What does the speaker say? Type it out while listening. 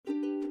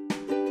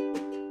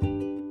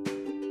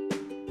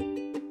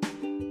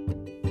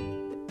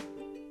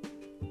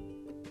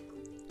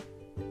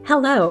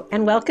Hello,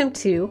 and welcome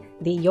to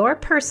the Your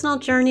Personal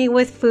Journey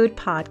with Food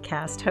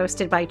podcast,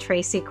 hosted by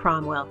Tracy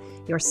Cromwell,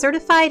 your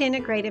certified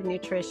integrative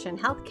nutrition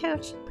health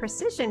coach,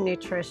 precision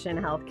nutrition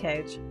health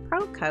coach,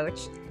 pro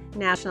coach,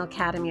 National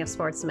Academy of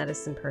Sports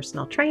Medicine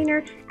personal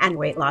trainer, and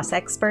weight loss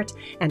expert,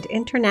 and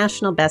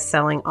international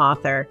best-selling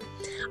author.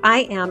 I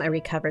am a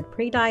recovered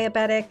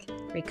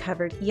pre-diabetic,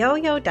 recovered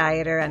yo-yo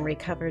dieter, and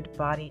recovered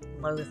body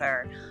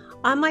loather.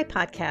 On my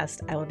podcast,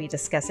 I will be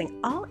discussing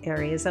all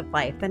areas of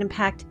life that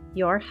impact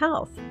your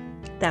health.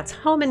 That's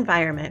home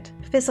environment,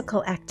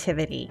 physical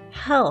activity,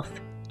 health,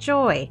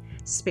 joy,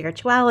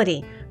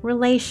 spirituality,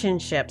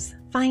 relationships,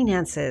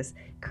 finances,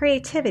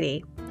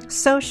 creativity,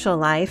 social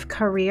life,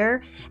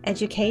 career,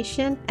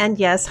 education, and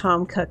yes,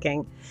 home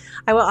cooking.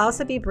 I will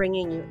also be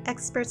bringing you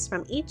experts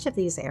from each of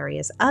these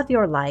areas of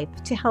your life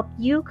to help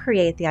you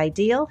create the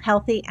ideal,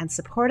 healthy, and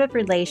supportive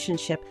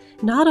relationship,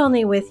 not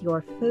only with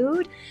your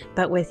food,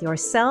 but with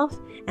yourself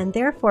and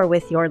therefore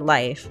with your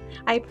life.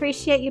 I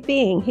appreciate you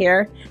being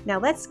here. Now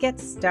let's get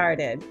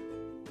started.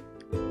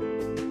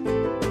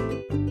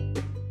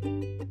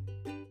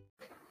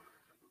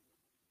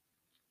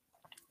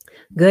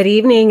 Good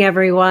evening,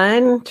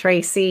 everyone.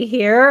 Tracy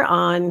here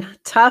on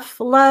Tough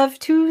Love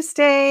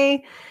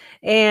Tuesday.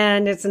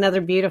 And it's another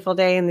beautiful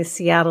day in the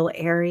Seattle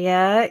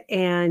area.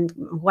 And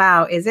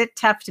wow, is it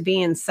tough to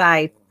be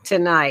inside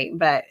tonight?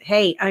 But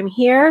hey, I'm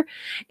here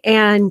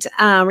and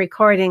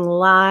recording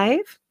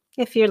live.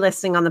 If you're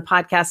listening on the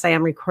podcast, I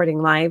am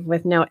recording live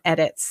with no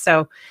edits.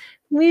 So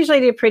we usually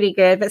do pretty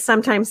good, but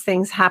sometimes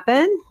things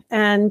happen.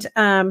 And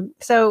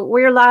so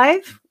we're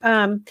live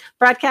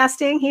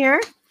broadcasting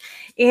here.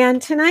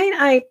 And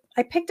tonight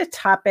I picked a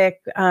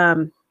topic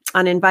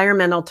on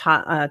environmental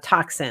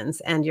toxins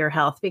and your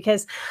health,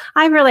 because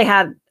I've really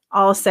had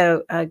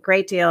also a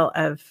great deal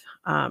of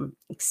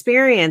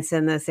experience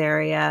in this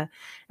area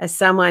as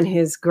someone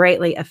who's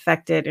greatly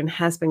affected and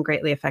has been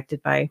greatly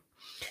affected by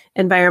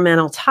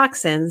environmental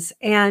toxins.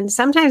 And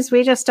sometimes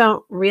we just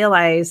don't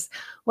realize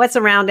what's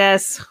around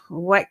us,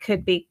 what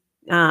could be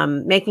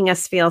making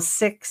us feel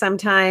sick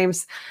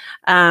sometimes.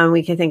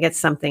 We can think it's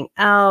something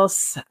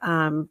else.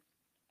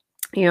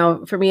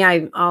 For me,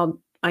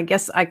 I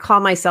guess I call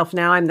myself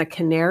now, I'm the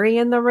canary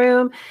in the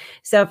room.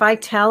 So if I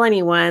tell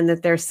anyone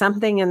that there's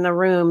something in the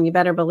room, you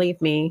better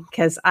believe me,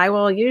 because I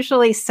will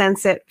usually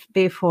sense it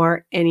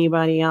before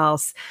anybody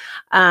else.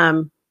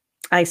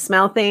 I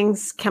smell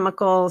things,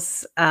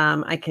 chemicals.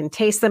 I can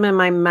taste them in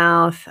my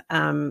mouth.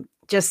 I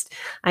just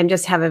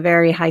have a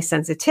very high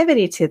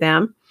sensitivity to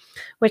them,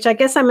 which I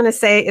guess I'm going to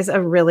say is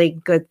a really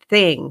good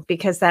thing,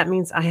 because that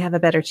means I have a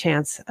better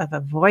chance of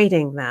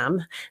avoiding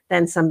them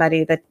than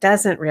somebody that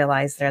doesn't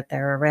realize that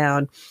they're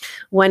around.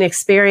 One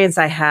experience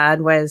I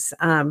had was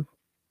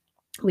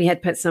we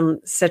had put some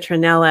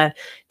citronella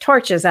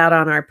torches out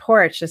on our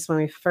porch just when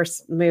we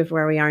first moved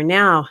where we are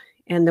now.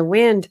 And the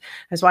wind,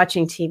 I was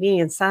watching TV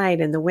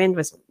inside, and the wind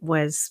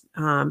was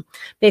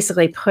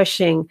basically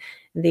pushing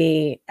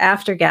the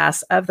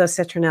aftergas of those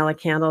citronella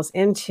candles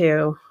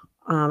into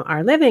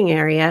our living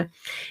area. And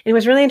it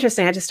was really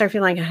interesting. I just started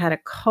feeling like I had a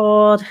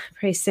cold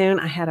pretty soon.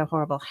 I had a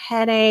horrible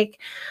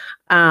headache.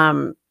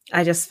 I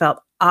just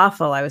felt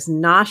awful. I was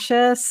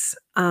nauseous.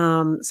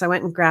 So I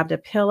went and grabbed a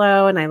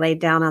pillow and I laid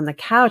down on the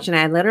couch and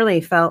I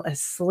literally fell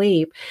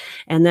asleep.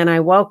 And then I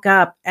woke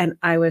up and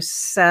I was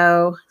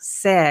so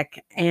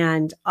sick.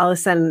 And all of a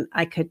sudden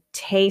I could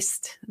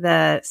taste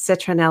the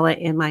citronella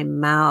in my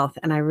mouth.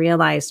 And I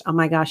realized, oh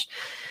my gosh,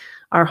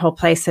 our whole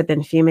place had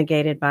been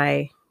fumigated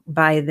by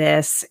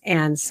this.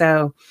 And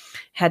so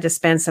had to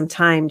spend some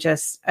time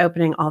just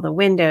opening all the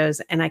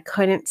windows, and I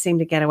couldn't seem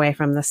to get away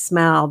from the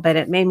smell, but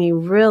it made me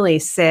really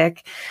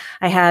sick.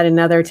 I had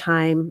another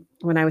time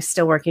when I was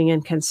still working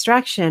in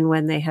construction,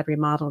 when they had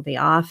remodeled the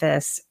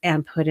office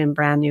and put in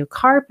brand new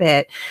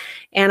carpet.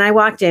 And I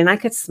walked in, I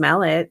could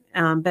smell it.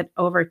 But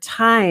over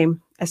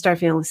time, I started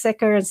feeling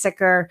sicker and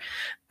sicker.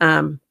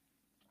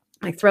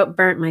 My throat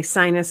burnt, my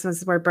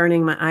sinuses were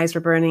burning, my eyes were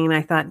burning, and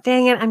I thought,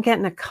 dang it, I'm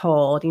getting a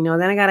cold, then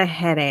I got a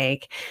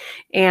headache.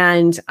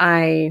 And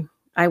I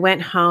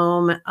went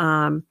home.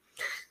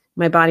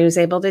 My body was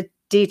able to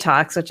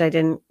detox, which I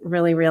didn't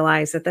really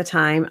realize at the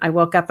time. I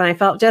woke up and I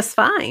felt just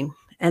fine.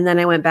 And then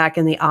I went back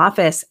in the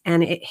office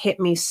and it hit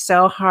me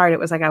so hard. It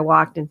was like I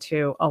walked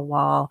into a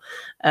wall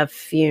of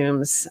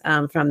fumes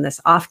from this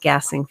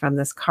off-gassing from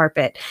this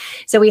carpet.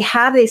 So we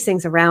have these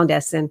things around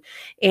us,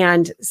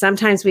 and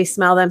sometimes we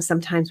smell them,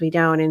 sometimes we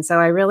don't. And so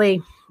I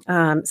really,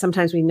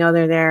 sometimes we know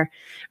they're there,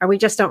 or we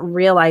just don't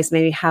realize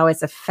maybe how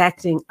it's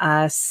affecting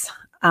us.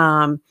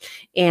 We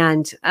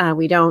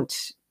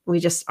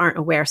just aren't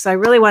aware. So I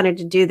really wanted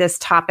to do this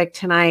topic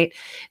tonight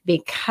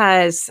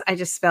because I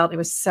just felt it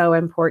was so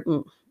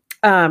important.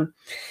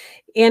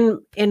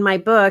 In my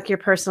book, Your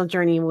Personal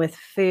Journey with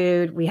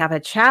Food, we have a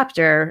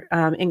chapter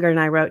Ingrid and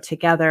I wrote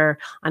together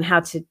on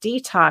how to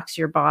detox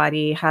your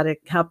body, how to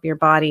help your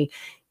body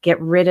get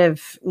rid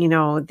of,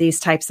 these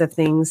types of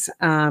things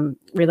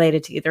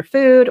related to either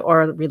food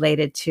or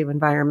related to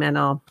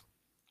environmental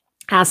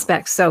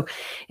aspects. So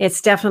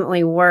it's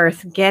definitely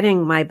worth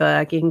getting my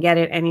book. You can get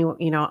it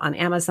on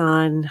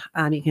Amazon.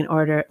 You can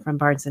order it from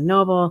Barnes and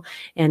Noble,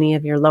 any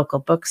of your local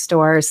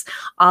bookstores,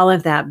 all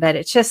of that. But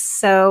it's just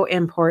so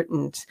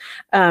important.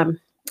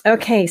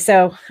 Okay,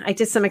 so I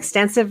did some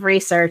extensive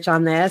research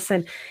on this,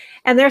 and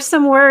there's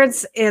some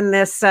words in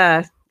this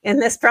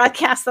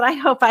broadcast that I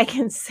hope I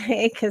can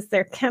say because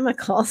they're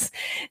chemicals.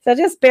 So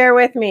just bear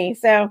with me.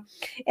 So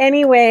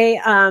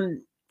anyway,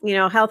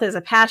 health is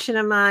a passion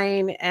of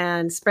mine,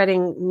 and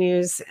spreading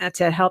news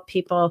to help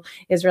people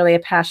is really a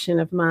passion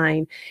of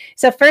mine.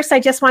 So first,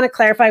 I just want to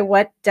clarify,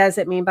 what does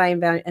it mean by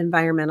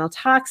environmental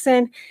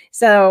toxin?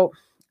 So,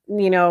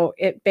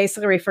 it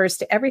basically refers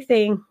to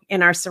everything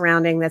in our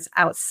surrounding that's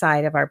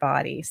outside of our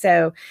body.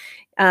 So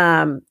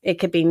it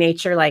could be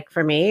nature, like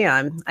for me,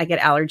 I get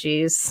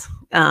allergies,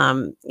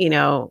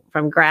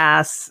 from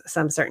grass,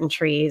 some certain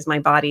trees. My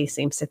body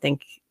seems to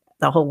think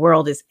the whole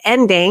world is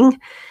ending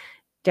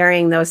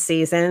during those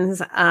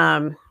seasons.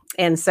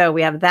 And so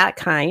we have that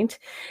kind,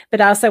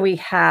 but also we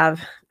have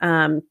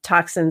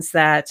toxins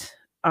that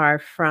are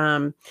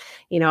from,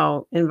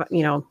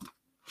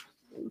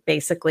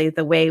 basically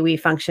the way we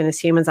function as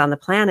humans on the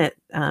planet,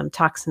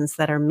 toxins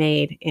that are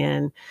made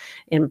in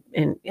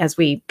as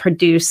we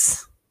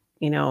produce,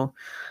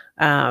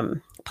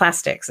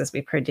 plastics, as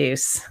we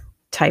produce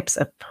types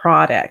of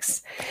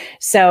products.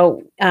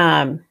 So,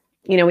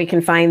 we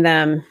can find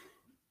them,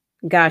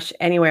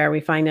 anywhere. We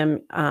find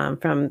them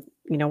from,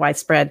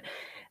 widespread,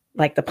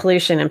 like the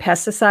pollution and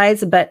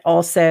pesticides, but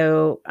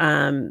also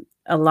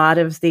a lot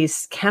of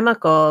these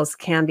chemicals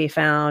can be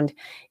found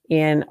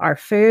in our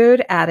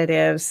food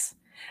additives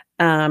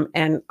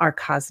and our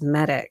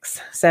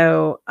cosmetics.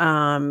 So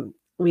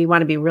we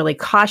want to be really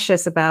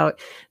cautious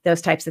about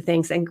those types of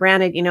things. And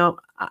granted,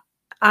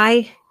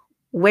 I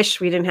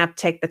wish we didn't have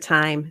to take the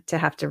time to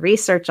have to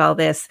research all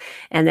this,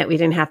 and that we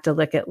didn't have to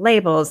look at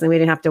labels, and we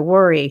didn't have to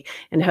worry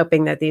and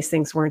hoping that these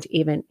things weren't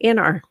even in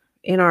our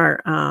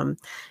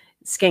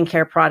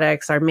skincare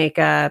products, our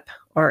makeup,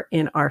 or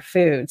in our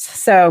foods.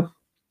 So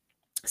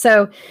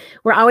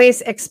we're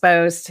always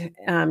exposed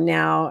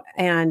now,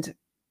 and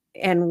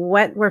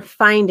what we're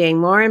finding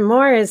more and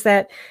more is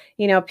that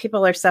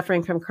people are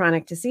suffering from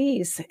chronic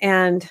disease,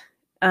 and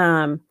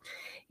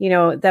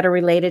that are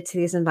related to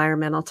these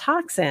environmental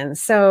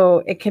toxins.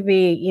 So it could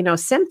be,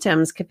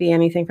 symptoms could be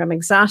anything from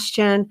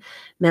exhaustion,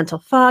 mental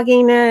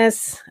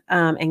fogginess,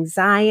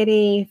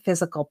 anxiety,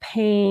 physical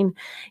pain,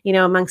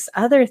 amongst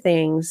other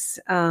things.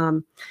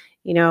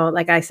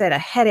 Like I said, a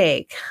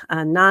headache,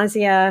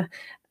 nausea,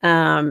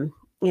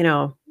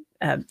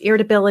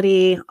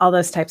 irritability, all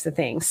those types of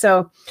things.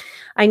 So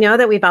I know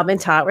that we've all been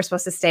taught we're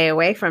supposed to stay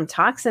away from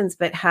toxins,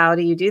 but how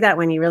do you do that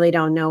when you really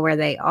don't know where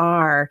they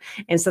are?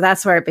 And so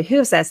that's where it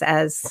behooves us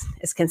as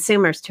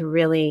consumers to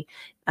really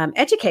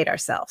educate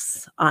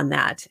ourselves on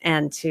that,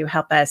 and to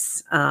help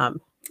us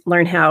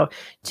learn how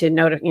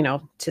to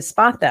to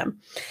spot them.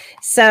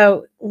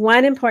 So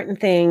one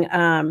important thing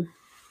I'm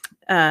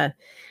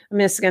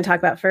just going to talk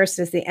about first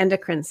is the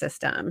endocrine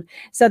system.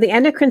 So the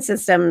endocrine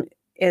system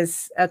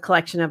is a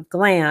collection of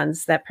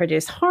glands that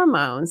produce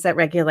hormones that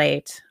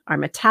regulate our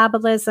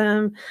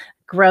metabolism,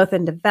 growth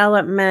and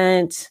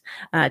development,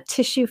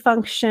 tissue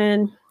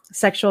function,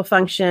 sexual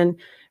function,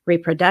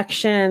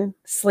 reproduction,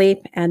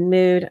 sleep, and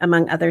mood,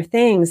 among other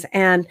things.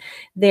 And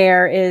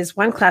there is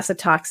one class of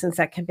toxins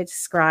that can be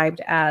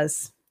described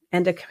as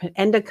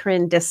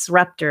endocrine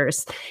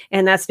disruptors.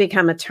 And that's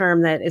become a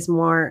term that is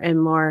more and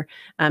more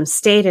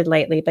stated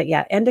lately. But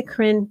yeah,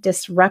 endocrine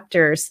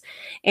disruptors.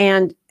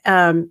 And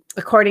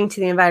according to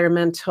the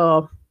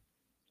Environmental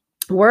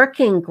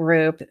Working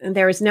Group,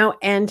 there is no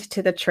end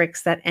to the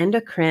tricks that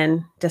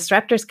endocrine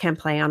disruptors can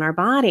play on our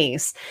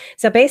bodies.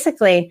 So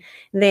basically,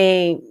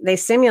 they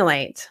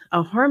simulate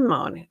a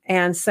hormone,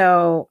 and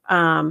so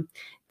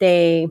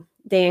they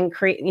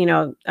increase.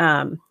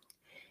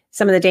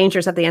 Some of the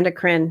dangers of the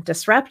endocrine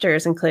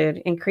disruptors include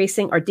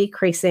increasing or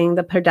decreasing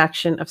the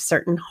production of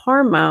certain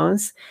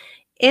hormones,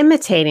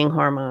 imitating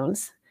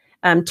hormones,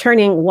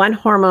 turning one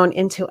hormone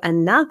into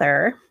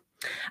another,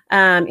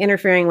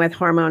 interfering with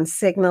hormone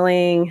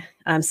signaling,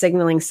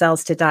 signaling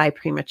cells to die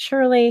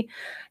prematurely,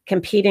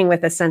 competing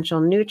with essential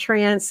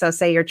nutrients. So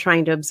say you're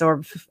trying to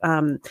absorb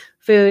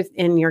food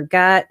in your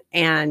gut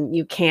and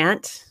you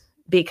can't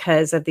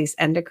because of these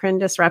endocrine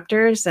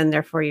disruptors, and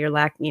therefore you're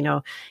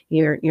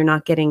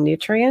not getting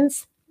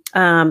nutrients,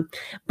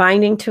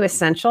 binding to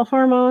essential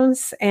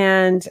hormones,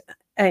 and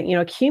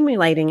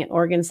accumulating in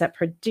organs that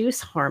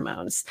produce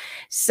hormones.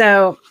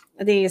 So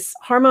these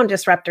hormone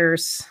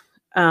disruptors,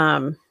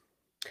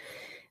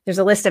 there's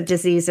a list of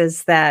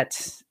diseases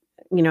that,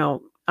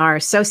 are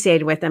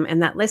associated with them,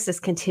 and that list is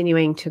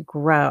continuing to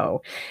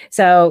grow.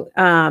 So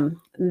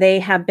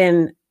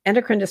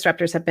endocrine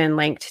disruptors have been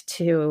linked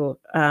to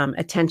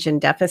attention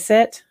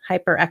deficit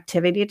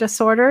hyperactivity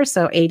disorder,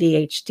 so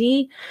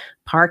ADHD,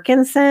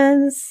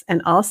 Parkinson's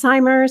and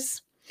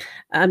Alzheimer's,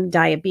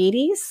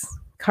 diabetes,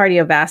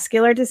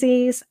 cardiovascular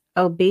disease,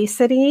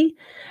 obesity,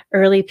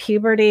 early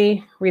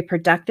puberty,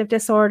 reproductive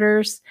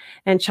disorders,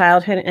 and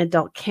childhood and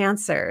adult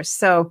cancers.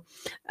 So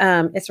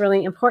it's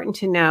really important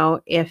to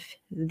know if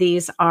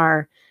these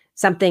are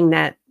something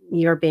that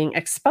you're being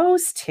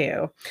exposed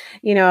to.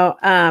 You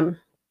know,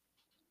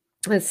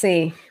 let's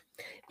see.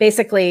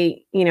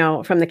 Basically,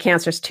 from the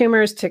cancerous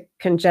tumors to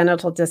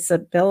congenital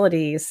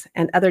disabilities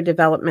and other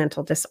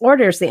developmental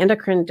disorders, the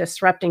endocrine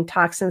disrupting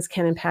toxins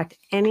can impact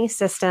any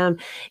system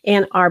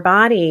in our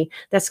body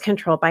that's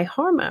controlled by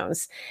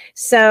hormones.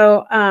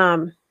 So,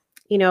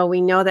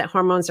 we know that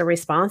hormones are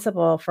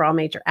responsible for all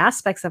major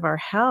aspects of our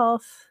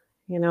health.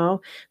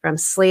 From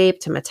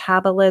sleep to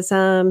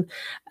metabolism.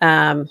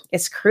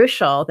 It's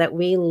crucial that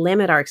we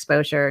limit our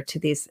exposure to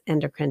these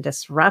endocrine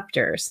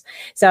disruptors.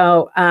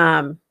 So,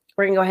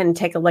 we're going to go ahead and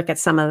take a look at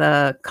some of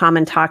the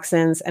common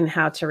toxins and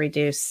how to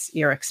reduce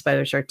your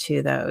exposure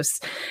to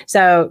those.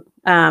 So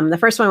the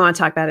first one I want to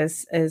talk about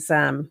is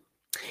BPA.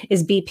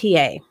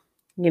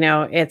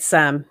 It's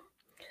I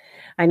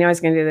know I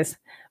was going to do this.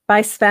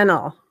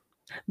 Bisphenol.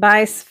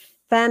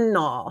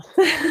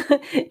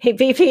 Hey,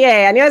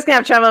 BPA. I knew I was going to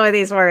have trouble with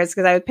these words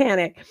because I would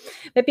panic.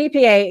 But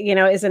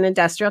BPA, is an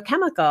industrial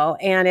chemical,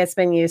 and it's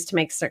been used to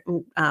make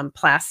certain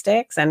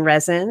plastics and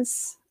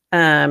resins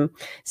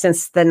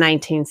since the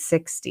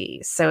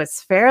 1960s. So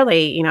it's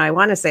fairly, I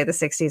want to say the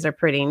 60s are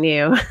pretty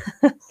new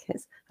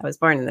because I was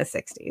born in the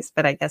 60s,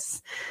 but I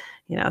guess,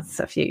 it's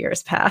a few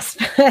years past.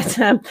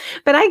 But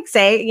I'd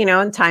say,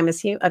 in time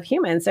of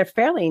humans, they're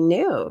fairly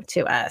new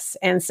to us.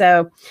 And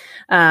so,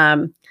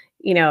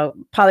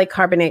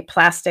 polycarbonate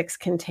plastics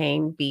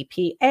contain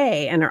BPA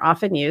and are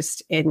often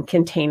used in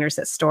containers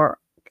that store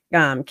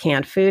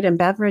canned food and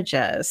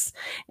beverages,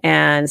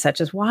 and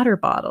such as water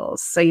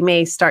bottles. So you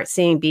may start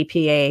seeing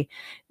BPA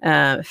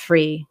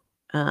free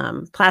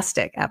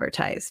plastic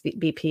advertised,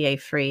 BPA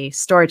free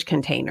storage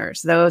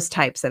containers, those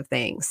types of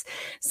things.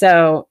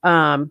 So,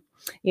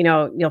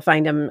 you'll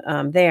find them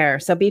there.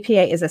 So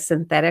BPA is a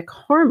synthetic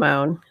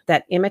hormone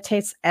that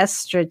imitates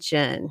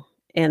estrogen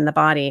in the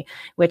body,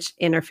 which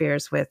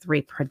interferes with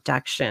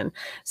reproduction.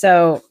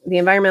 So the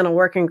Environmental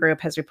Working Group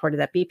has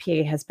reported that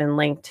BPA has been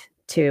linked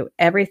to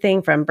everything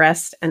from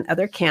breast and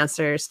other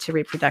cancers to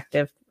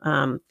reproductive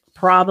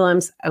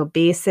problems,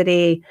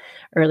 obesity,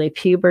 early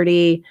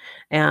puberty,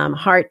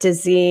 heart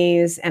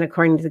disease. And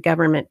according to the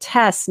government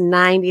tests,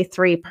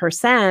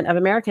 93% of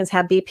Americans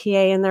have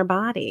BPA in their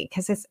body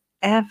because it's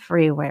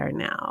everywhere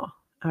now.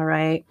 All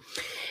right.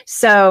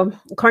 So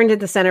according to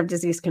the Center of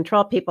Disease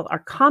Control, people are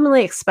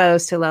commonly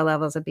exposed to low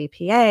levels of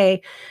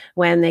BPA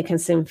when they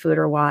consume food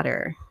or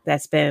water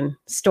that's been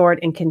stored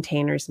in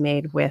containers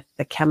made with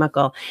the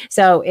chemical.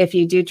 So if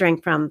you do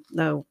drink from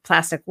the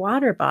plastic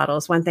water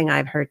bottles, one thing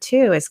I've heard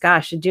too is,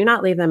 gosh, do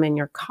not leave them in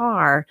your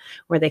car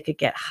where they could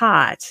get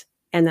hot.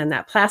 And then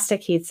that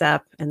plastic heats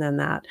up, and then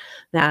that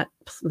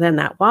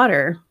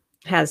water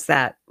has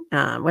that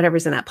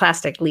whatever's in that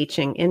plastic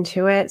leaching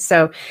into it.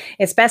 So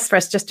it's best for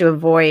us just to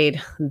avoid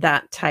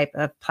that type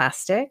of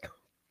plastic.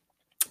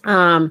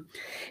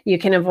 You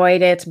can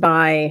avoid it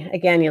by,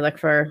 again, you look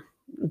for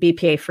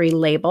BPA-free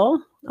label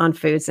on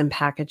foods and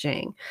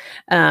packaging.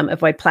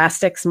 Avoid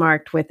plastics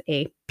marked with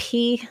a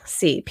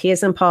PC. P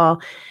as in Paul,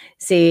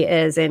 C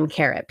is in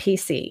carrot,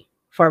 PC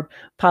for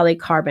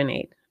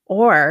polycarbonate,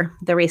 or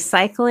the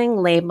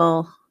recycling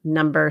label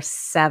number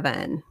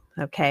 7.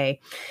 Okay,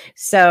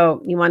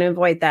 so you want to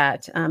avoid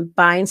that.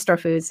 Buy and store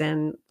foods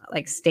in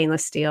like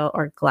stainless steel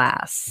or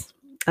glass.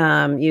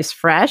 Use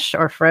fresh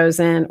or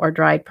frozen or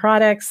dried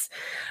products.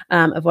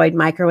 Avoid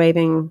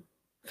microwaving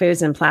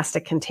foods in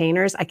plastic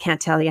containers. I can't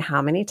tell you how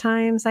many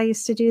times I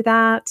used to do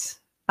that.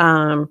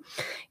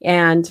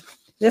 And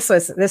this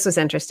was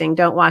interesting.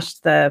 Don't wash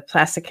the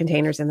plastic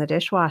containers in the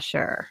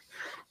dishwasher.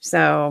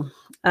 So,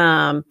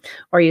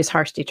 or use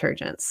harsh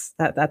detergents.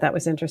 That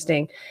was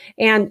interesting.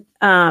 And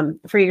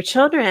for your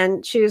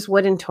children, choose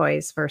wooden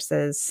toys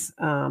versus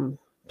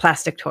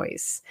plastic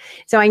toys.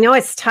 So I know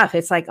it's tough.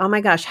 It's like, oh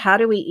my gosh, how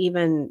do we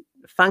even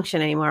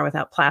function anymore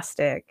without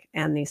plastic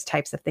and these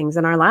types of things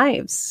in our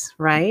lives,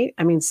 right?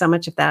 I mean, so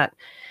much of that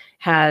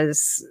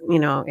has,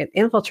 it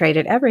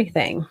infiltrated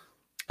everything.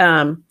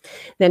 The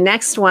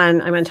next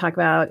one I'm going to talk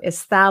about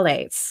is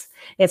phthalates.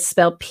 It's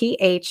spelled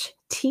PHTHALATES.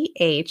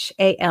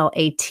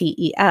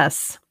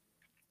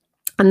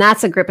 And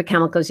that's a group of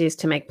chemicals used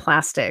to make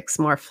plastics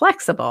more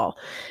flexible,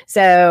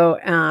 so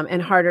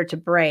and harder to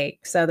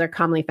break. So they're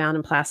commonly found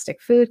in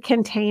plastic food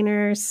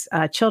containers,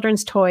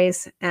 children's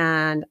toys,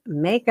 and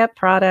makeup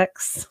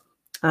products.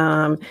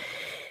 Our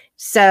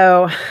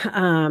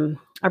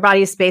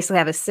bodies basically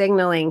have a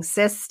signaling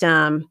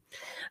system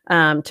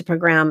to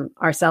program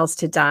our cells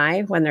to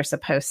die when they're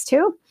supposed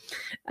to.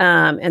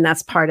 And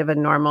that's part of a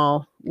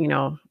normal,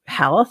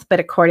 health. But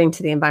according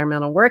to the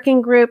Environmental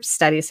Working Group,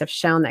 studies have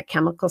shown that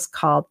chemicals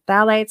called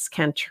phthalates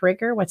can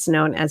trigger what's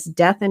known as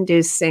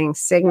death-inducing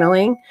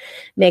signaling,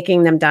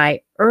 making them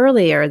die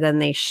earlier than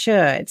they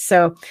should.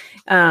 So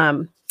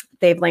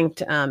they've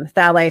linked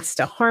phthalates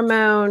to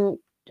hormone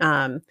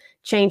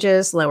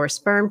changes, lower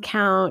sperm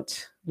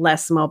count,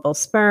 less mobile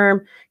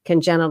sperm,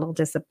 congenital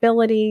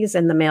disabilities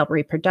in the male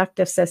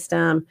reproductive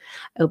system,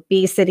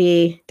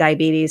 obesity,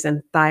 diabetes,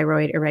 and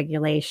thyroid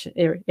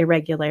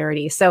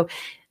irregularity. So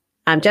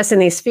just in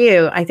these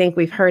few, I think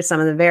we've heard some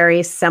of the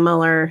very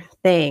similar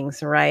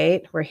things,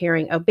 right? We're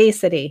hearing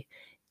obesity,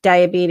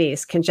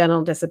 diabetes,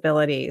 congenital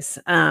disabilities.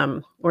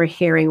 We're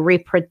hearing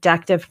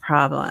reproductive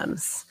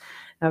problems.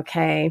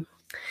 Okay.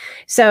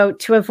 So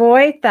to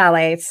avoid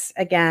phthalates,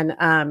 again,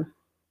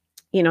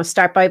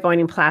 start by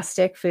avoiding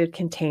plastic food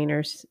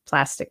containers,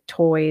 plastic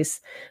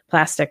toys,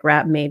 plastic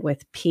wrap made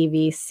with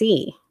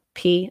PVC,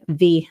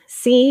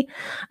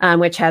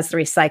 which has the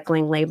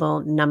recycling label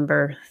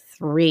number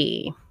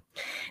 3.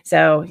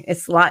 So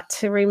it's a lot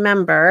to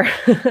remember,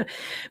 but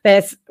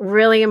it's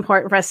really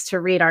important for us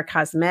to read our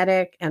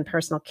cosmetic and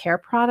personal care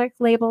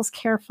product labels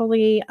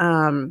carefully.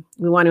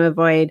 We want to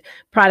avoid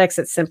products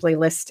that simply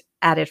list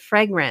added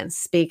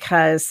fragrance,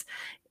 because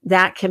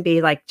that can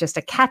be like just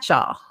a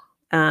catch-all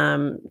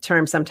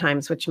term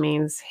sometimes, which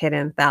means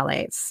hidden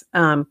phthalates.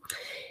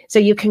 So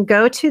you can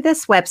go to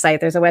this website.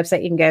 There's a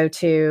website you can go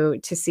to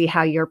see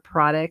how your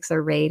products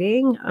are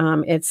rating.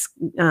 It's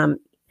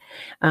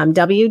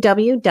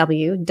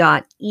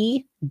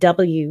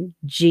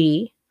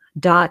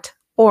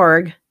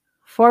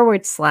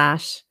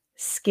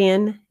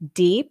www.ewg.org/skin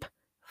deep /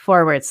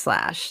 So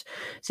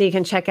you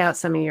can check out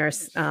some of your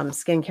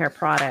skincare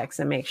products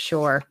and make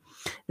sure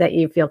that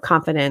you feel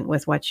confident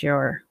with what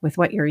you're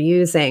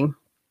using.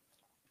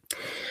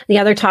 The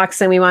other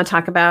toxin I want to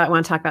talk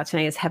about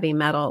tonight is heavy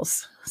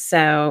metals.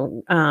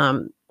 So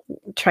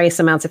trace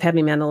amounts of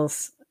heavy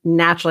metals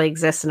naturally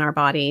exist in our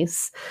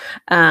bodies.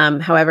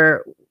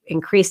 However,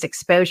 increased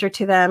exposure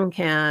to them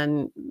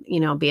can,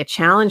 be a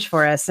challenge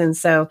for us. And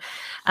so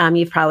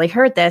you've probably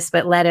heard this,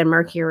 but lead and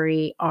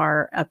mercury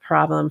are a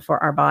problem for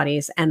our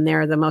bodies, and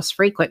they're the most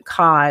frequent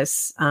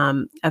cause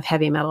of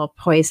heavy metal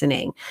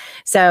poisoning.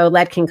 So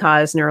lead can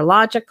cause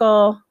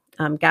neurological,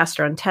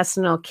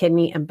 gastrointestinal,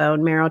 kidney, and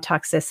bone marrow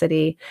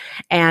toxicity,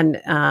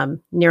 and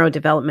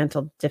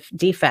neurodevelopmental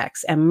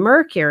defects. And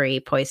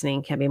mercury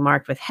poisoning can be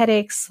marked with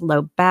headaches,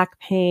 low back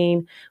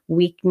pain,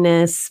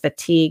 weakness,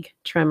 fatigue,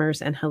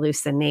 tremors, and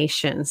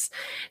hallucinations.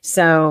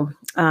 So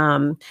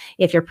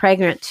if you're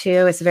pregnant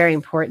too, it's very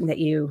important that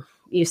you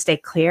stay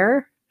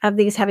clear of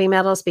these heavy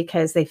metals,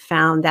 because they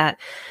found that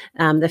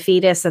the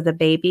fetus of the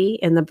baby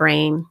in the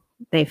brain,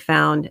 they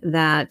found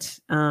that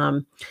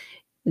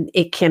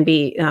it can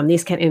be,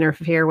 these can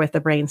interfere with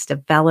the brain's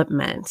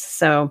development.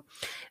 So,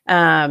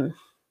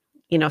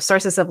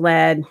 sources of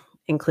lead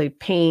include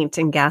paint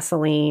and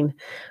gasoline,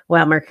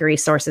 while mercury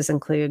sources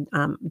include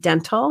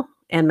dental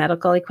and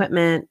medical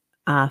equipment,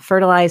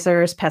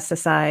 fertilizers,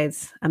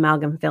 pesticides,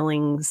 amalgam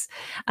fillings.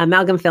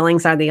 Amalgam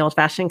fillings are the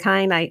old-fashioned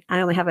kind. I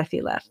only have a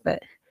few left,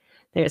 but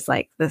there's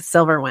like the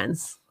silver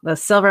ones, the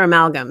silver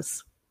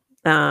amalgams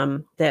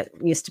that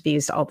used to be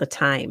used all the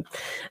time.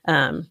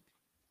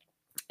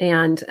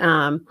 And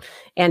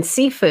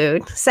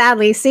seafood,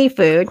 sadly,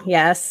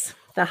 yes,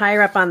 the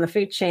higher up on the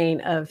food chain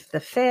of the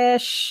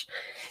fish,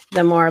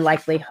 the more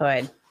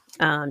likelihood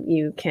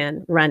you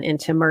can run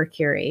into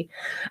mercury.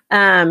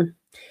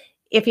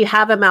 If you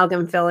have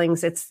amalgam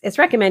fillings, it's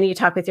recommended you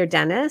talk with your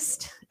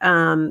dentist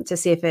to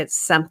see if it's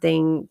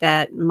something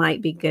that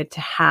might be good to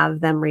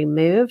have them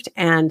removed,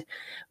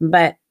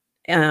 but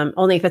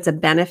only if it's a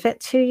benefit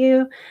to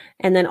you.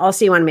 And then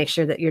also you want to make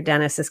sure that your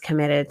dentist is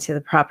committed to the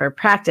proper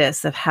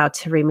practice of how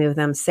to remove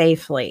them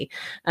safely.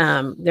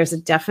 There's a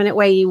definite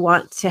way you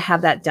want to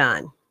have that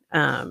done.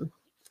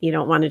 You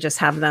don't want to just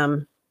have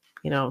them,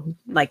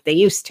 like they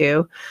used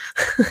to.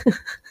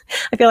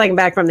 I feel like I'm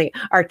back from the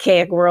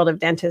archaic world of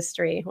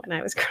dentistry when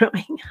I was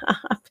growing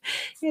up.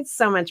 It's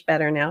so much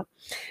better now.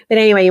 But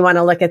anyway, you want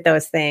to look at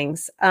those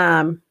things.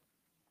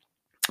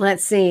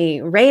 Let's see,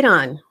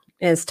 radon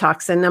is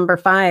toxin number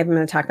 5 I'm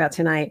going to talk about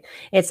tonight.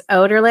 It's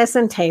odorless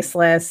and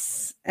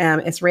tasteless.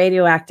 It's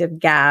radioactive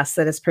gas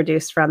that is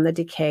produced from the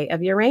decay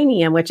of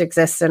uranium, which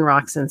exists in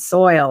rocks and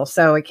soil.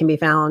 So it can be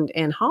found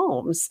in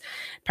homes,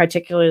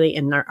 particularly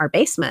in our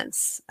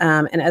basements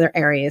and other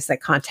areas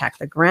that contact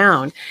the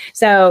ground.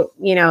 So,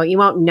 you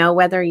won't know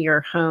whether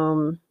your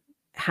home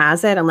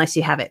has it unless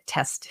you have it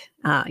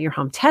your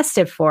home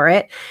tested for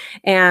it.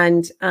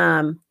 And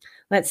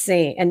let's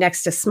see. And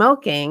next to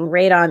smoking,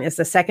 radon is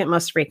the second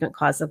most frequent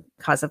cause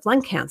of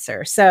lung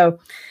cancer. So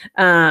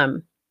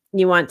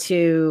you want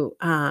to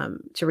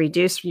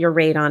reduce your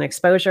radon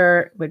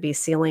exposure would be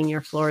sealing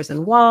your floors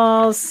and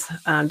walls.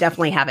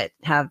 Definitely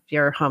have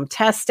your home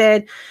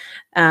tested.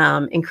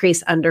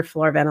 Increase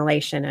underfloor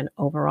ventilation and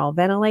overall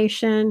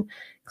ventilation.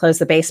 Close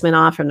the basement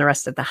off from the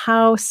rest of the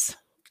house.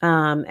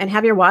 And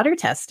have your water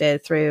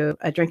tested through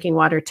a drinking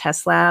water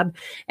test lab.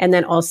 And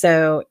then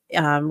also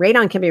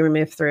radon can be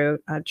removed through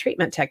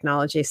treatment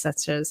technology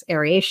such as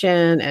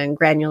aeration and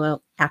granular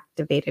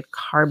activated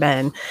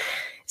carbon.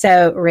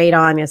 So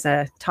radon is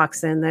a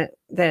toxin that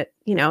it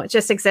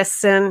just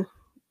exists in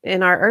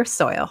our earth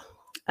soil.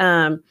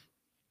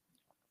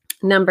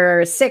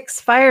 Number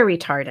 6, fire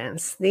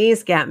retardants.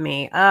 These get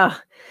me.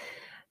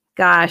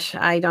 Gosh,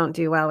 I don't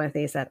do well with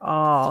these at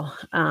all.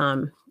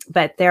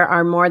 But there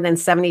are more than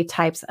 70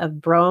 types of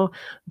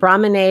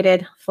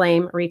brominated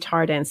flame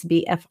retardants,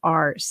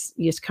 BFRs,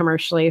 used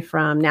commercially,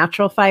 from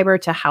natural fiber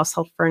to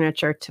household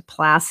furniture to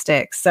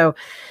plastic. So,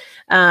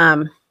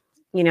 um,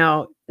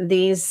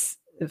 these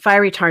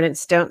fire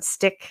retardants don't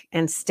stick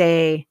and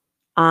stay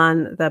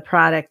on the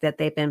product that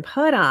they've been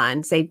put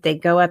on. They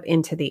go up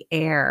into the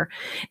air.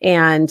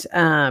 And,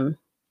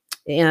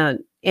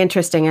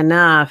 interesting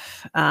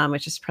enough,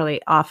 which is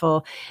pretty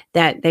awful,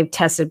 that they've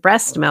tested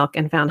breast milk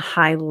and found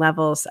high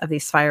levels of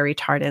these fire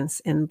retardants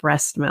in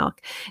breast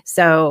milk.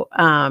 So,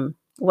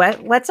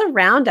 what's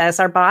around us,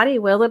 our body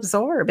will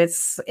absorb.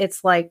 It's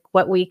like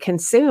what we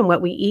consume,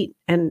 what we eat,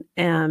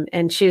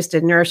 and choose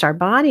to nourish our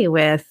body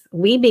with.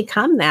 We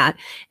become that,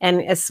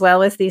 and as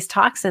well as these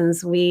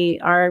toxins,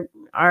 we're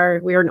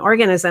an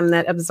organism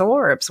that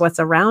absorbs what's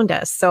around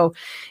us. So,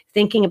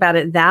 thinking about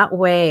it that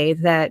way,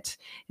 that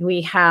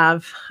we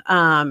have.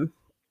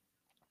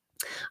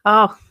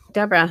 Oh,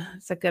 Deborah,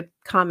 it's a good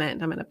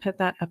comment. I'm going to put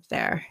that up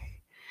there.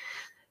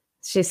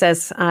 She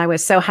says, I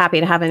was so happy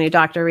to have a new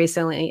doctor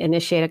recently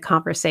initiate a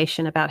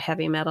conversation about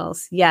heavy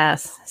metals.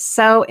 Yes,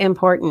 so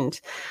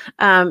important.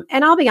 And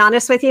I'll be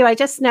honest with you, I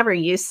just never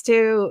used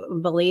to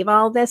believe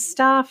all this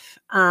stuff.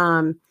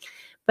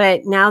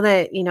 But now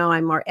that,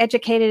 I'm more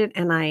educated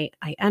and I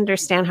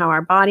understand how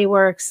our body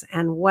works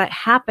and what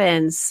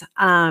happens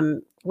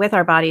with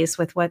our bodies,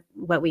 with what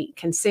we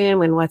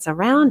consume and what's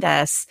around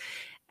us,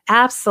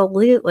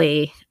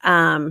 absolutely.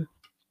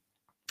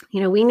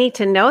 We need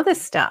to know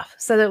this stuff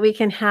so that we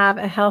can have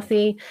a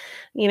healthy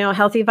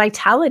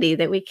vitality,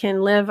 that we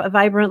can live a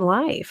vibrant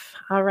life.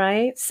 All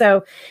right.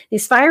 So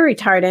these fire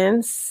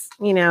retardants,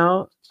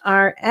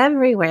 are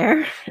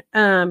everywhere.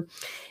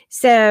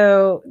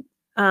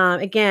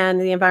 Again,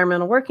 the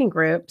Environmental Working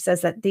Group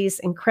says that these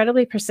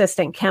incredibly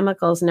persistent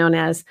chemicals known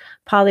as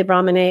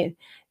polybrominate,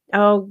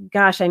 oh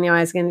gosh, I knew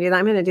I was going to do that.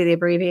 I'm going to do the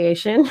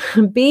abbreviation,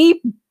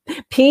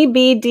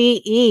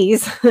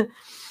 PBDEs,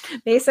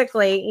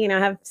 basically,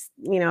 have,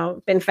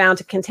 been found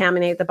to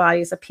contaminate the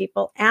bodies of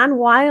people and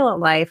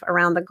wildlife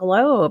around the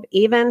globe,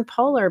 even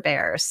polar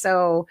bears.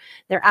 So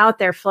they're out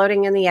there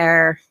floating in the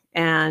air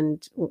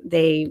and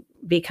they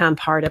become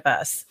part of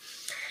us.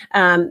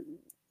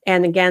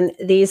 And again,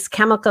 these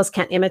chemicals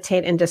can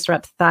imitate and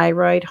disrupt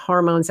thyroid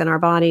hormones in our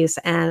bodies.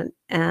 And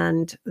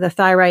the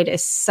thyroid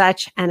is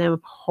such an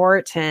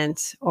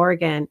important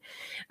organ.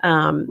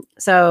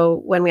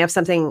 So when we have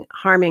something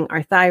harming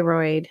our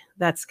thyroid,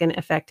 that's going to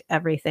affect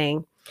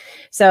everything.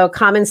 So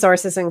common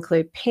sources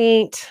include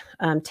paint,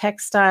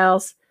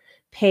 textiles,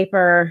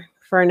 paper,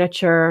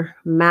 furniture,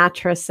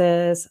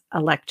 mattresses,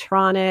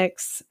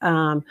 electronics,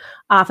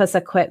 office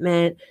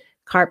equipment,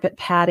 carpet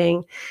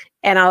padding.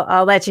 And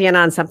I'll let you in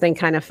on something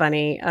kind of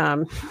funny.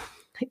 I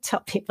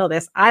tell people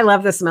this. I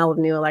love the smell of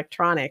new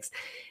electronics.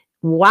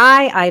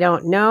 Why? I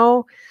don't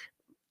know.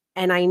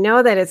 And I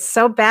know that it's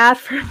so bad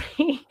for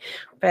me,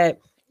 but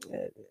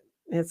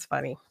it's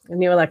funny.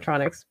 New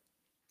electronics.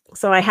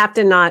 So I have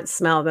to not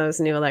smell those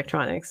new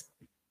electronics.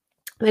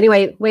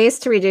 Anyway, ways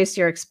to reduce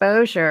your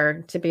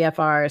exposure to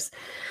BFRs.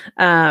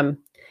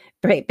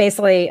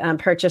 Basically,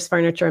 purchase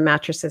furniture and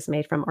mattresses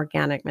made from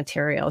organic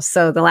materials.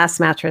 So the last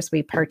mattress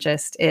we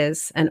purchased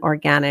is an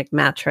organic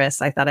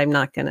mattress. I thought, I'm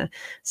not going to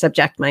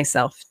subject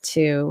myself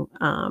to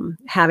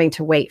having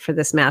to wait for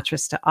this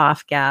mattress to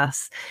off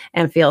gas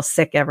and feel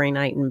sick every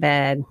night in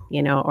bed,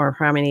 or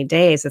how many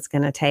days it's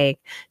going to take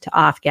to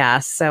off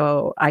gas.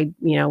 So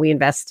we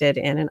invested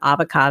in an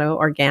avocado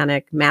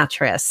organic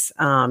mattress.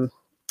 And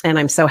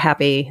I'm so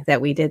happy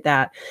that we did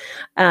that.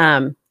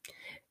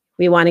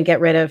 We want to get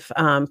rid of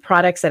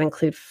products that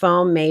include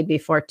foam made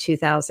before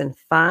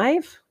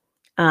 2005.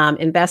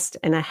 Invest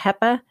in a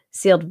HEPA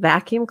sealed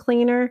vacuum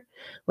cleaner,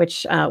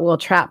 which will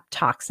trap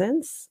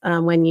toxins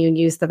when you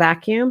use the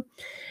vacuum.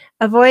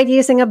 Avoid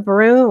using a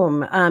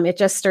broom. It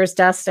just stirs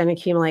dust and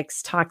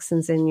accumulates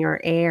toxins in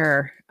your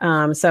air.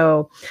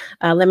 So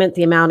limit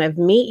the amount of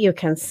meat you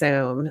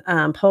consume.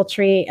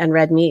 Poultry and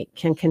red meat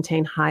can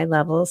contain high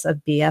levels of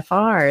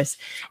BFRs.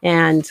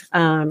 And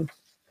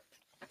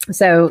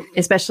so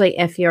especially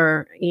if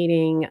you're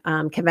eating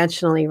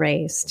conventionally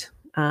raised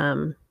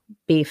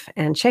beef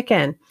and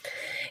chicken.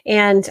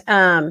 And,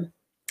 so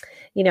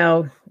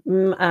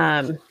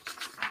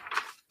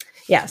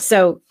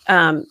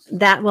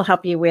that will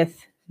help you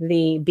with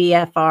the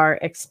BFR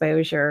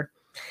exposure.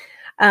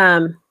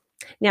 Now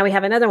we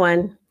have another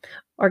one,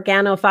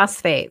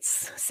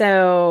 organophosphates.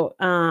 So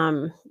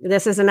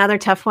this is another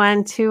tough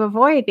one to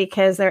avoid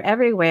because they're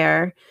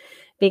everywhere,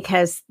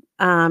 because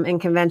in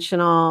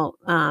conventional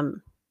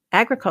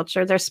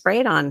agriculture, they're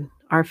sprayed on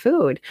our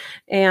food.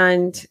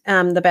 And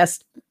the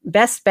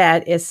best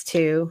bet is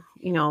to,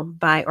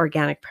 buy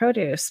organic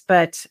produce.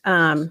 But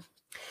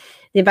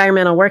the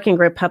Environmental Working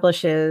Group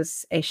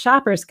publishes a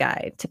shopper's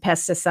guide to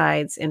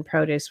pesticides in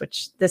produce,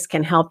 which this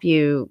can help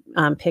you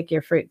pick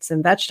your fruits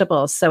and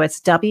vegetables. So it's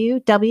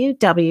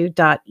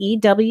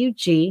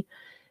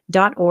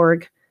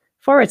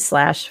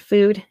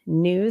www.ewg.org/food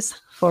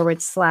news/.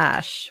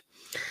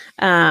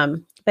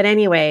 But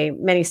anyway,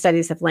 many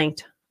studies have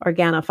linked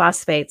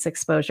organophosphates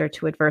exposure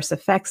to adverse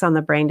effects on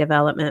the brain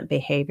development,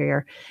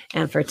 behavior,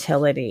 and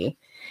fertility.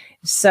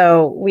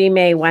 So we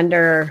may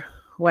wonder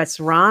what's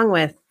wrong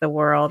with the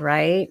world,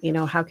 right?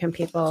 How can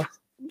people,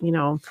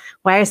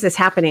 why is this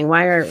happening?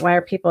 Why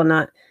are people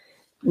not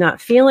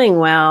feeling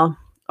well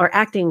or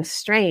acting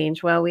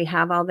strange? Well, we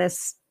have all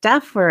this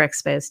stuff we're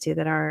exposed to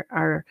that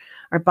our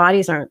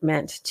bodies aren't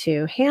meant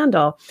to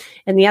handle.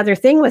 And the other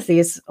thing with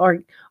these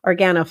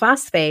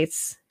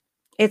organophosphates,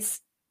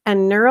 it's a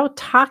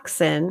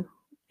neurotoxin,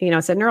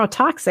 it's a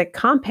neurotoxic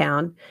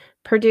compound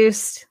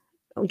produced,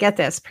 get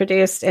this,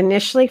 produced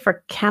initially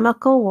for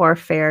chemical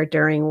warfare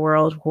during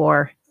World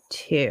War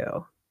II.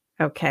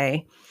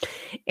 Okay.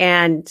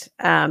 And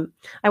I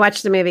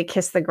watched the movie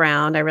Kiss the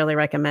Ground. I really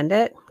recommend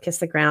it. Kiss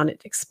the Ground.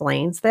 It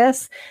explains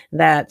that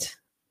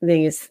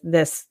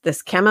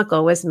this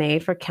chemical was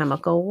made for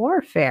chemical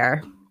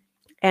warfare.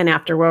 And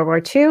after World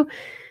War II,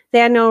 they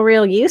had no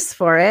real use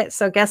for it.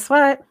 So guess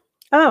what?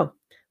 Oh,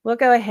 we'll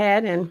go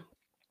ahead and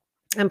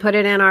put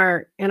it in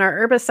our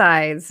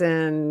herbicides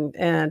and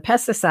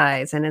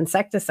pesticides and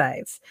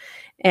insecticides.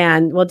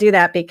 And we'll do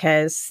that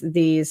because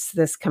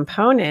this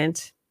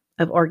component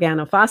of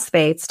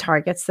organophosphates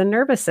targets the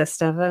nervous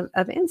system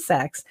of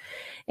insects.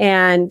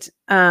 And,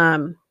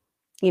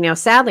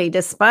 sadly,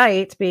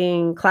 despite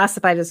being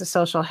classified as a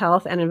social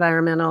health and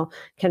environmental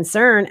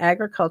concern,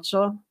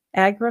 agricultural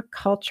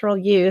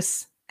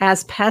use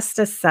as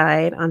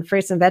pesticide on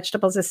fruits and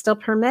vegetables is still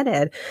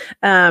permitted.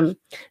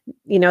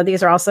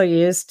 These are also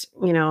used,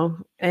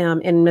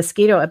 in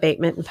mosquito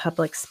abatement in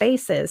public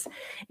spaces.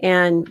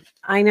 And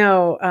I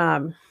know,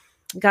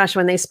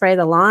 when they spray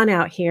the lawn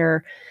out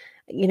here,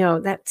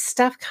 that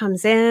stuff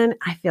comes in.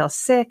 I feel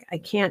sick. I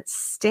can't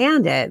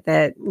stand it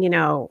that,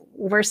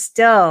 we're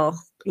still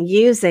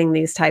using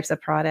these types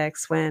of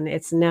products when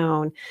it's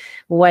known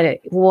what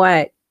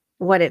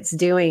it's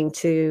doing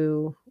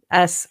to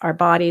us, our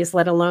bodies,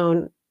 let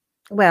alone,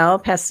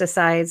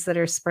 pesticides that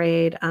are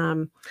sprayed,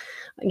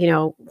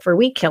 for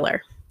weed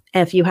killer.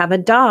 If you have a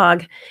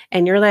dog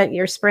and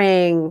you're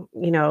spraying,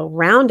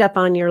 Roundup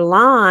on your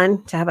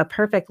lawn to have a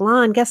perfect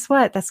lawn, guess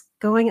what? That's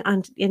going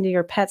on into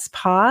your pet's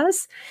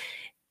paws.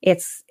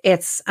 It's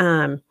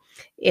think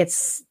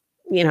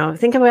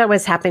about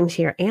what's happening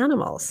to your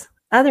animals,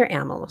 other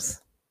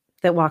animals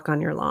that walk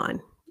on your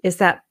lawn. Is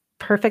that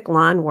perfect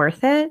lawn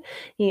worth it?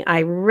 I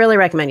really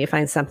recommend you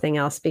find something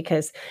else,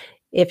 because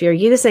if you're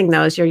using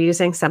those, you're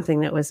using something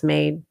that was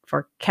made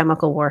for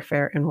chemical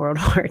warfare in World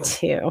War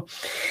II.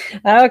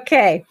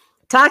 Okay,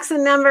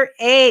 toxin number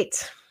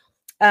 8.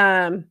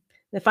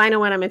 The final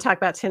one I'm going to talk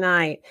about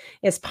tonight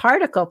is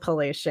particle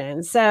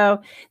pollution.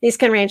 So these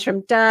can range from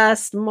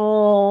dust,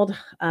 mold,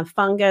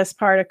 fungus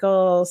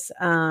particles,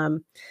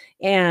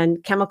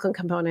 and chemical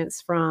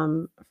components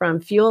from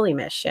fuel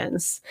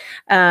emissions.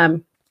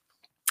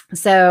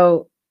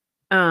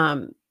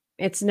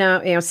 It's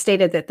now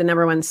stated that the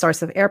number one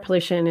source of air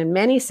pollution in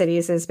many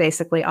cities is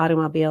basically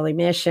automobile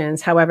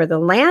emissions. However, the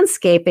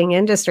landscaping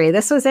industry,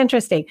 this was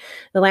interesting.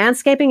 The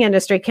landscaping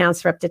industry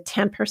accounts for up to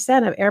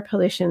 10% of air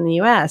pollution in the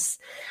U.S.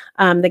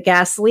 The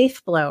gas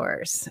leaf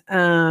blowers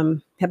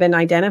have been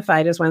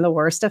identified as one of the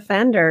worst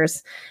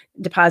offenders,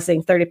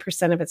 depositing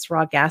 30% of its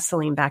raw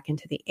gasoline back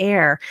into the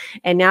air.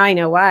 And now I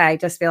know why. I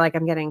just feel like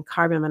I'm getting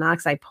carbon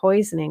monoxide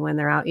poisoning when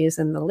they're out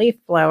using the leaf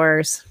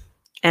blowers.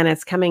 And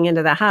it's coming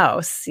into the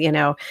house,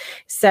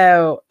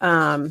 So,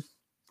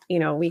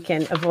 we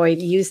can avoid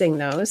using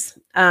those.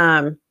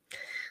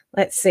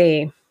 Let's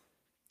see.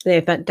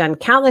 They've done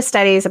countless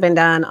studies have been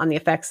done on the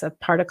effects of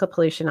particle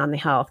pollution on the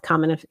health.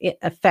 Common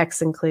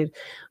effects include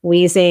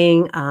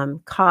wheezing,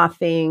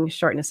 coughing,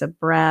 shortness of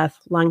breath,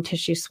 lung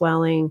tissue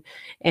swelling,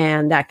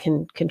 and that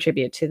can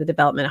contribute to the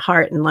development of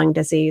heart and lung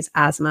disease,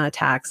 asthma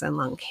attacks, and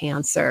lung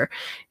cancer.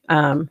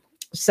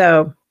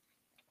 So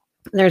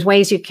there's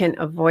ways you can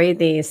avoid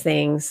these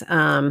things,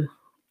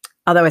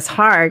 although it's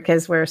hard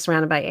because we're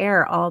surrounded by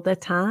air all the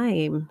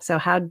time. So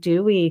how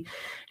do we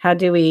try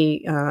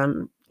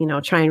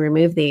and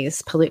remove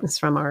these pollutants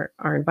from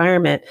our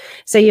environment?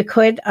 So you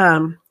could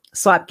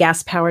swap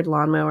gas-powered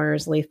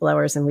lawnmowers, leaf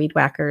blowers, and weed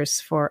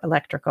whackers for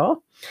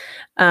electrical.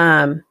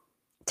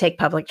 Take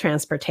public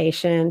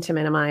transportation to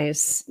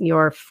minimize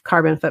your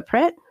carbon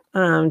footprint,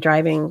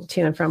 driving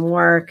to and from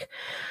work.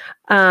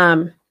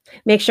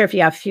 Make sure if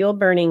you have fuel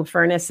burning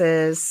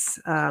furnaces,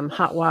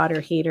 hot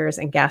water heaters,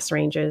 and gas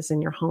ranges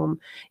in your home,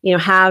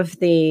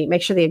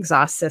 make sure the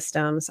exhaust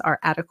systems are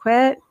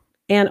adequate.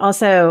 And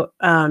also,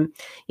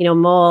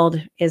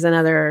 mold is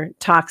another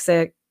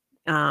toxic,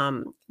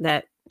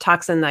 that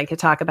toxin that I could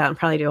talk about and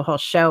probably do a whole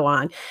show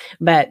on,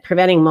 but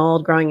preventing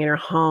mold growing in your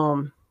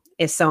home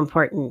is so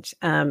important.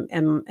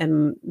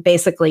 And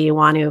basically you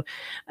want to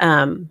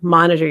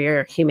monitor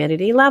your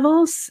humidity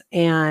levels,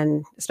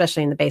 and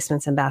especially in the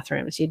basements and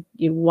bathrooms,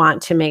 you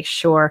want to make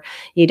sure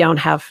you don't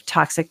have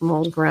toxic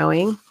mold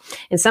growing.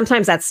 And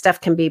sometimes that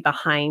stuff can be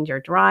behind your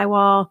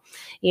drywall,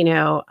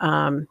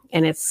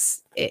 and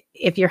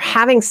if you're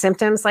having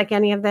symptoms like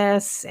any of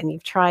this and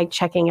you've tried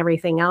checking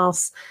everything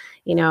else,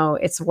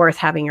 it's worth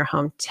having your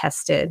home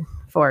tested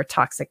for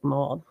toxic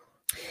mold.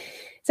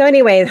 So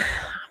anyway,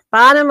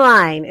 bottom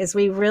line is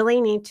we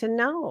really need to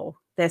know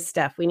this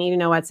stuff. We need to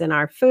know what's in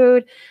our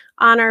food,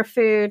 on our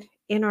food,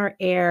 in our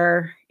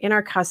air, in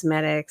our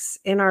cosmetics,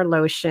 in our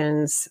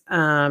lotions,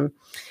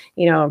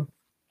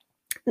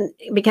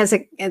 because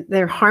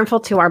they're harmful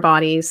to our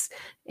bodies.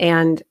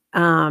 And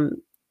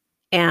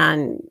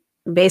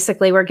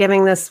basically we're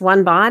giving this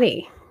one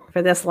body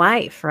for this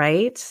life,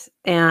 right?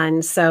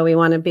 And so we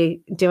want to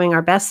be doing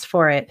our best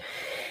for it.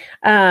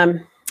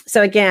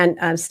 So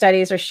again,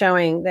 studies are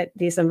showing that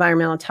these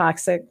environmental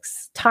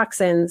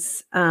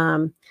toxins,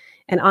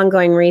 and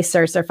ongoing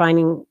research are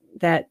finding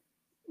that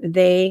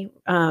they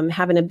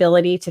have an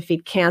ability to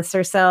feed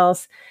cancer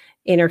cells,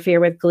 interfere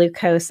with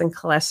glucose and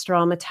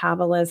cholesterol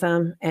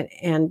metabolism,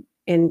 and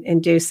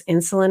induce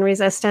insulin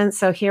resistance.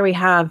 So here we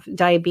have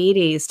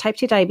diabetes, type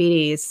 2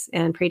 diabetes,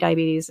 and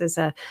prediabetes is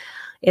a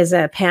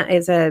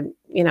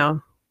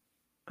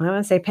I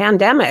want to say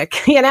pandemic.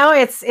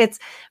 It's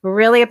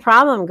really a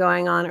problem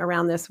going on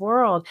around this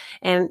world.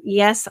 And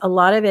yes, a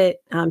lot of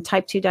it,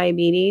 type 2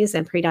 diabetes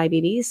and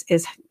prediabetes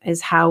is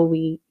how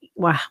we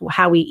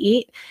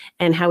eat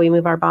and how we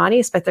move our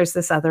bodies. But there's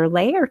this other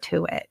layer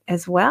to it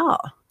as well.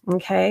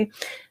 Okay.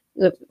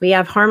 We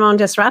have hormone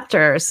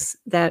disruptors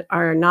that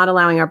are not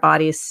allowing our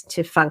bodies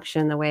to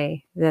function the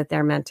way that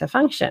they're meant to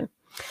function.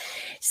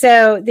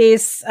 So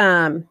these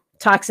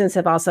toxins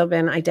have also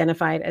been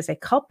identified as a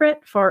culprit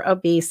for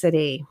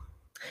obesity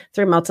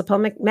through multiple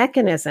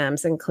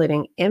mechanisms,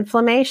 including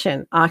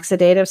inflammation,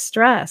 oxidative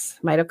stress,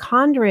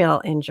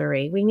 mitochondrial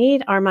injury. We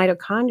need our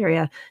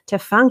mitochondria to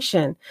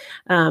function.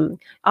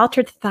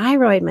 Altered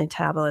thyroid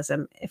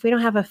metabolism. If we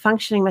don't have a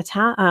functioning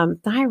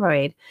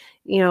thyroid,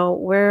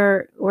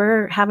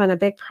 we're having a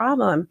big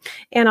problem.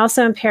 And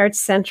also impaired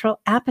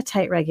central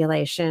appetite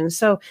regulation.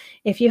 So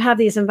if you have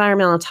these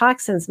environmental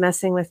toxins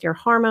messing with your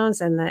hormones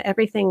and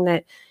everything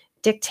that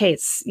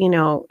dictates,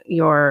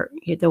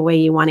 the way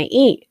you want to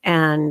eat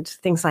and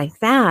things like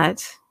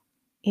that,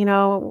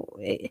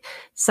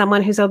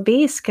 someone who's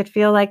obese could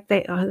feel like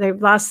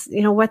they've lost,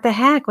 what the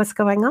heck, what's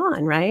going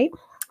on, right?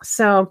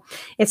 So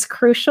it's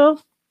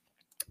crucial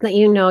that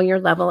you know your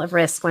level of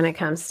risk when it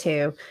comes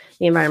to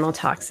the environmental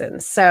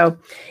toxins. So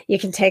you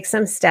can take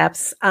some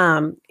steps.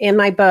 In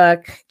my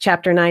book,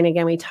 chapter 9,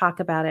 again, we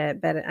talk about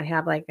it, but I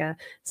have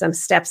some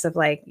steps of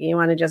you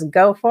want to just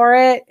go for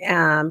it,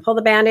 pull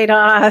the Band-Aid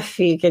off.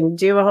 You can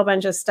do a whole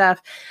bunch of stuff,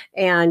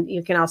 and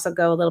you can also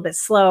go a little bit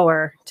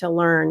slower to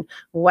learn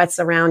what's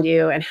around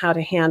you and how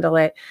to handle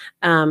it.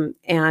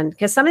 And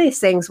because some of these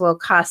things will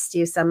cost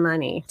you some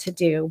money to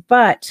do,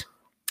 but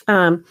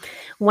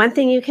one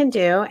thing you can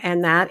do,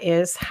 and that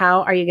is,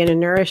 how are you going to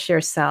nourish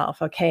yourself?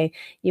 Okay.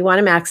 You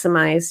want to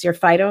maximize your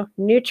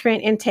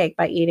phytonutrient intake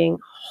by eating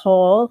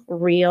whole,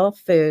 real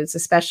foods,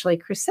 especially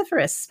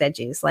cruciferous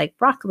veggies like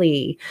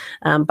broccoli,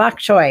 bok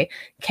choy,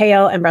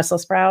 kale, and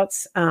Brussels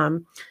sprouts.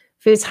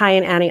 Foods high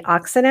in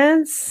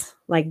antioxidants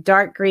like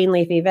dark green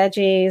leafy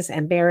veggies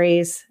and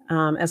berries,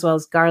 as well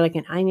as garlic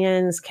and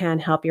onions, can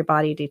help your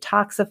body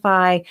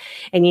detoxify.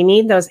 And you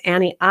need those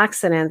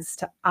antioxidants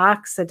to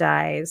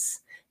oxidize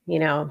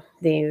the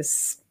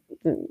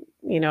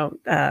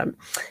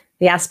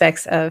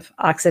aspects of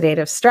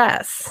oxidative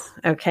stress.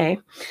 Okay.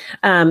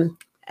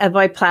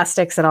 Avoid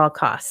plastics at all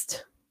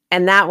costs.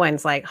 And that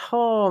one's like,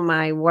 oh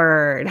my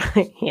word,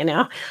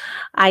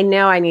 I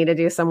know I need to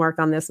do some work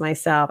on this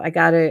myself. I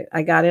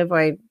gotta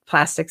avoid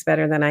plastics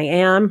better than I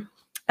am.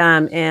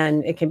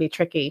 And it can be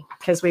tricky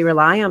because we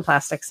rely on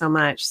plastic so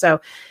much.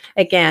 So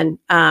again,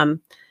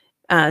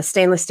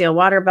 stainless steel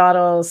water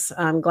bottles,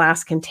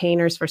 glass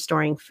containers for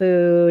storing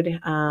food.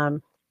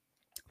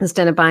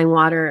 Instead of buying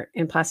water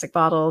in plastic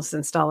bottles,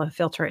 install a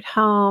filter at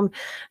home.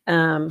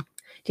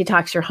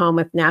 Detox your home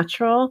with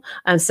natural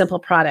and simple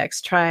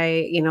products.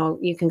 Try,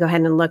 you can go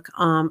ahead and look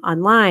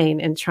online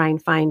and try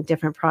and find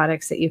different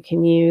products that you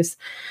can use.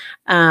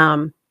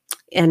 And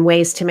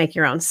ways to make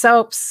your own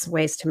soaps,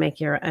 ways to make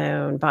your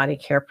own body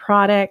care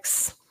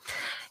products.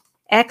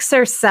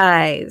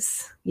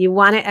 Exercise. You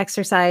want to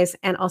exercise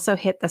and also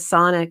hit the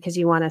sauna because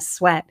you want to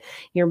sweat.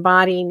 Your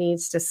body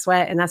needs to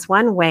sweat. And that's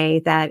one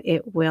way that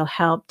it will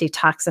help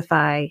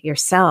detoxify your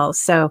cells.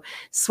 So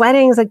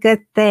sweating is a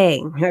good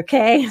thing.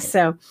 Okay.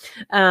 So,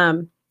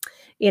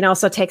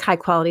 also take high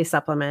quality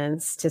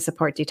supplements to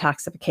support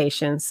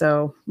detoxification.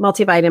 So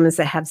multivitamins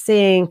that have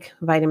zinc,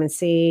 vitamin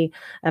C,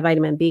 a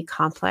vitamin B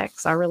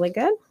complex are really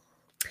good.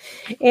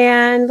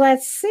 And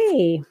let's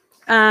see.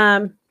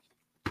 Yeah.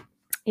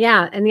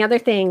 And the other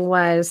thing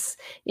was,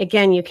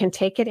 again, you can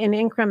take it in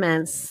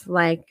increments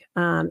like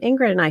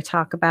Ingrid and I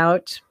talk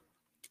about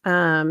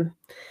in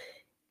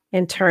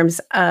terms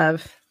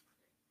of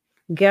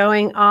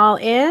going all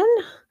in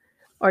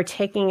or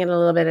taking it a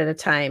little bit at a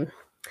time.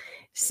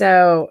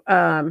 So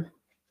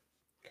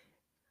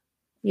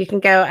you can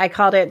go, I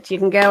called it, you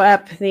can go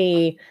up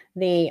the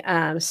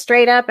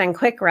straight up and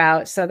quick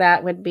route. So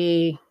that would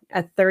be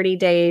a 30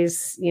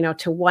 days,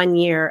 to 1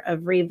 year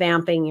of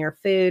revamping your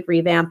food,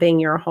 revamping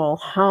your whole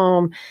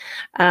home,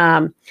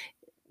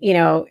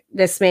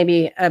 this may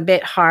be a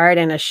bit hard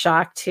and a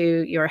shock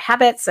to your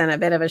habits and a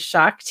bit of a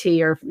shock to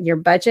your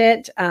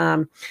budget.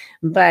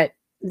 But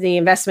the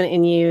investment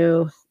in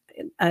you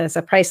as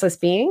a priceless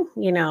being,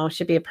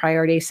 should be a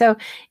priority. So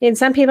in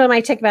some people, it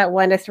might take about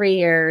 1 to 3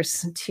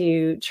 years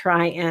to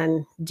try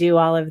and do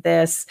all of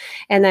this.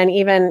 And then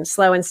even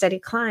slow and steady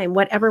climb,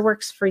 whatever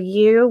works for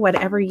you,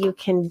 whatever you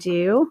can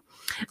do.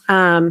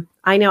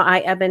 I know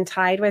I ebb and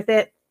tide with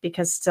it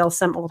because still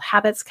some old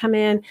habits come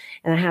in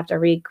and I have to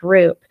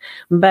regroup.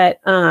 But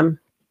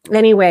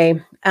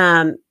anyway,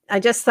 I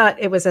just thought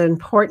it was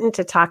important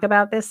to talk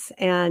about this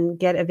and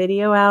get a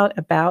video out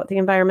about the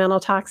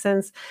environmental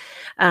toxins,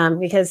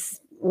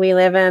 because we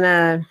live in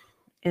a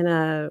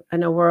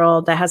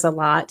world that has a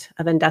lot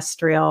of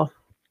industrial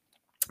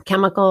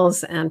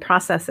chemicals and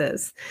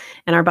processes,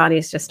 and our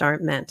bodies just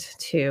aren't meant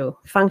to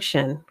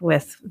function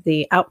with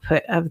the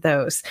output of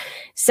those.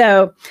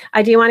 So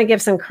I do want to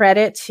give some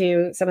credit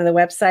to some of the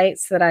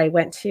websites that I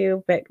went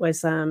to, but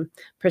was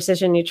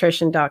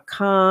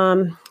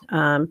precisionnutrition.com,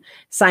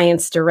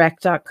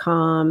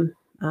 sciencedirect.com,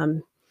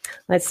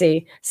 let's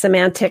see,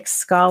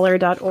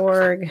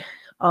 semanticscholar.org,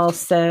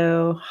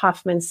 also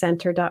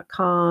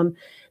hoffmancenter.com,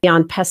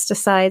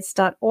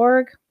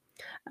 beyondpesticides.org,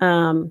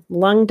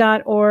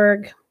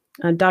 lung.org,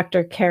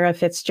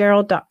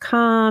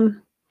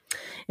 drkarafitzgerald.com,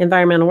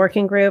 Environmental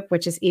Working Group,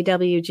 which is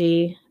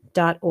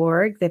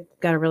EWG.org. They've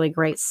got a really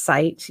great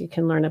site. You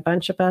can learn a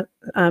bunch about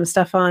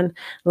stuff on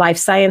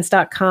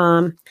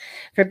lifescience.com.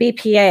 For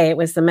BPA, it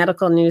was the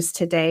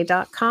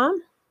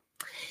medicalnewstoday.com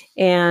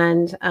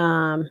and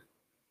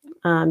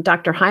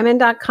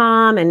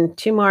drhyman.com, and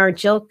two more,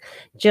 Jill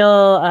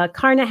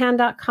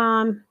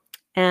Carnahan.com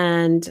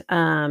and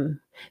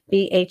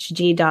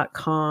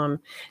bhg.com.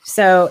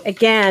 So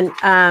again,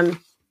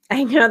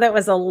 I know that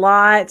was a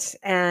lot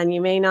and you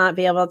may not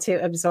be able to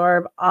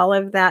absorb all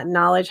of that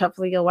knowledge.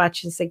 Hopefully you'll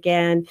watch this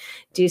again,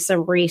 do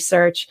some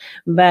research,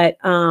 but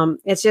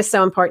it's just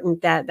so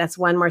important that that's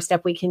one more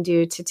step we can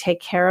do to take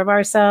care of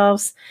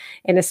ourselves.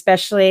 And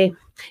especially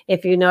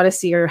if you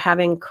notice you're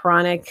having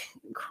chronic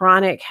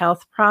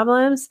health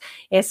problems,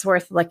 it's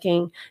worth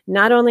looking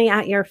not only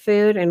at your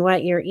food and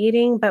what you're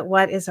eating, but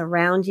what is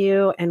around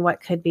you and what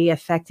could be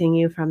affecting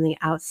you from the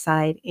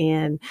outside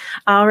in.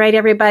 All right,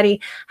 everybody,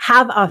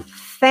 have a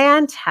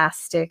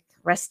fantastic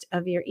rest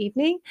of your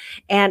evening,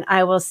 and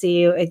I will see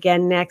you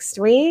again next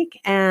week,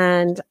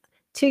 and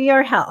to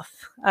your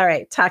health. All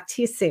right, talk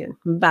to you soon.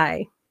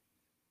 Bye.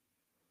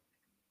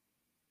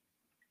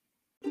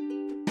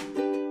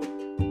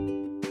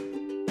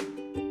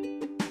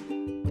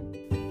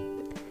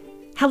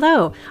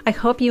 Hello, I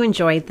hope you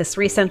enjoyed this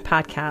recent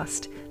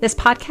podcast. This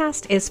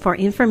podcast is for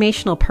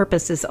informational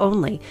purposes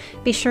only.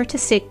 Be sure to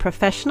seek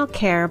professional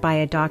care by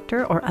a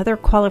doctor or other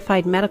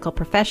qualified medical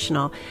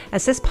professional,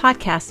 as this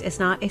podcast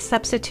is not a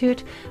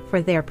substitute for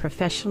their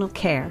professional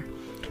care.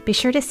 Be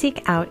sure to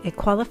seek out a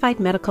qualified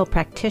medical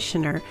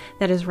practitioner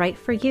that is right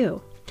for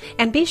you.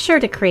 And be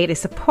sure to create a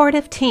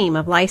supportive team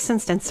of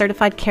licensed and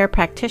certified care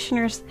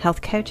practitioners,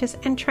 health coaches,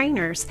 and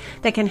trainers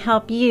that can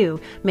help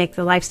you make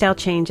the lifestyle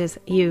changes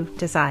you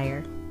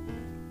desire.